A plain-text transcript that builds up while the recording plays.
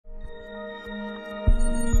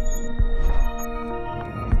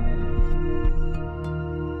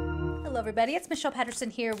everybody. It's Michelle Patterson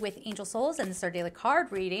here with Angel Souls, and this is our daily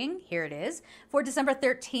card reading. Here it is for December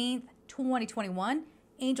 13th, 2021.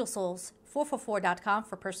 AngelSouls444.com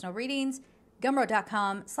for personal readings.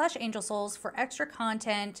 Gumroad.com/AngelSouls for extra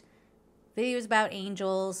content, videos about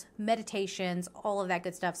angels, meditations, all of that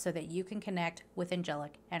good stuff so that you can connect with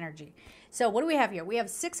angelic energy. So what do we have here? We have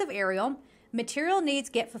 6 of Ariel. Material needs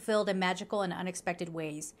get fulfilled in magical and unexpected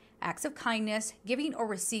ways. Acts of kindness, giving or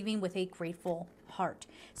receiving with a grateful heart.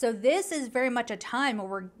 So this is very much a time where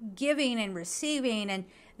we're giving and receiving, and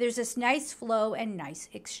there's this nice flow and nice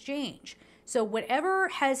exchange. So whatever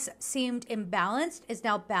has seemed imbalanced is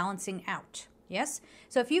now balancing out. Yes?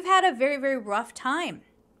 So if you've had a very, very rough time,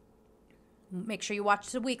 make sure you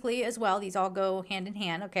watch the weekly as well. These all go hand in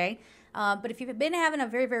hand, okay? But if you've been having a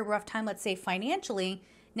very, very rough time, let's say financially,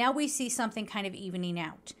 now we see something kind of evening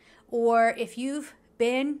out. Or if you've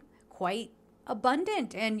been quite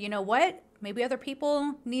abundant and you know what, maybe other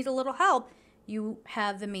people need a little help, you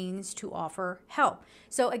have the means to offer help.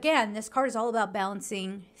 So again, this card is all about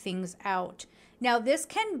balancing things out. Now this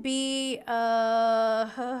can be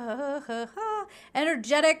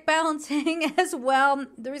energetic balancing as well.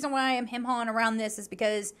 The reason why I'm hem-hawing around this is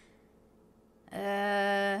because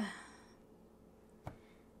I'm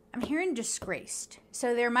hearing disgraced.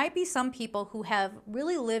 So there might be some people who have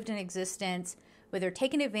really lived an existence where they're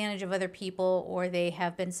taking advantage of other people, or they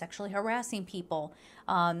have been sexually harassing people,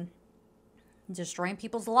 destroying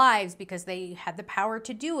people's lives because they had the power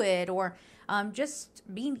to do it, or just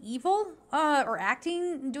being evil or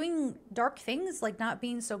doing dark things, like not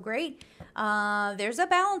being so great. There's a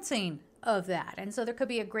balancing of that. And so there could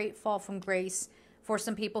be a great fall from grace for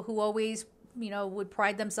some people who always, would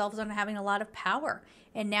pride themselves on having a lot of power.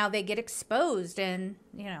 And now they get exposed, and,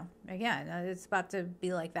 again, it's about to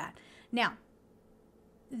be like that. Now,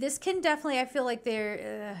 this can definitely, I feel like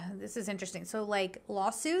this is interesting. So like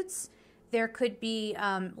lawsuits, there could be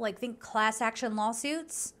think class action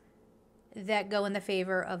lawsuits that go in the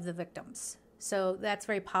favor of the victims. So that's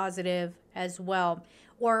very positive as well.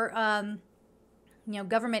 Or,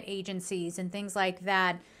 government agencies and things like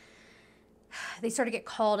that, they sort of get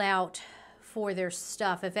called out for their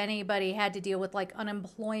stuff. If anybody had to deal with like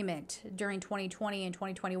unemployment during 2020 and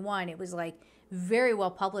 2021, it was like very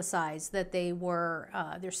well publicized that they were,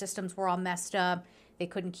 their systems were all messed up. They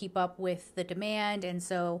couldn't keep up with the demand. And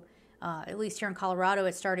so at least here in Colorado,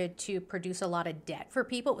 it started to produce a lot of debt for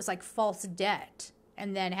people. It was like false debt.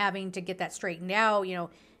 And then having to get that straightened out,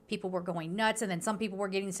 people were going nuts. And then some people were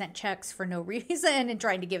getting sent checks for no reason and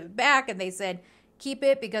trying to give it back. And they said, keep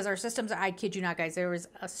it because our systems are, I kid you not, guys. There was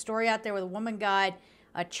a story out there where a woman got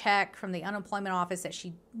a check from the unemployment office that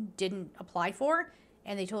she didn't apply for,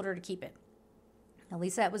 and they told her to keep it. At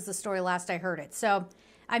least that was the story last I heard it. So,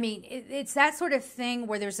 I mean, it's that sort of thing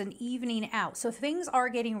where there's an evening out. So things are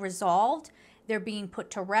getting resolved. They're being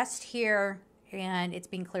put to rest here, and it's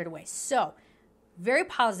being cleared away. So, very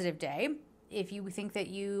positive day. If you think that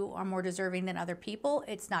you are more deserving than other people,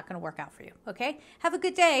 it's not going to work out for you, okay? Have a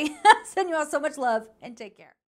good day. Send you all so much love, and take care.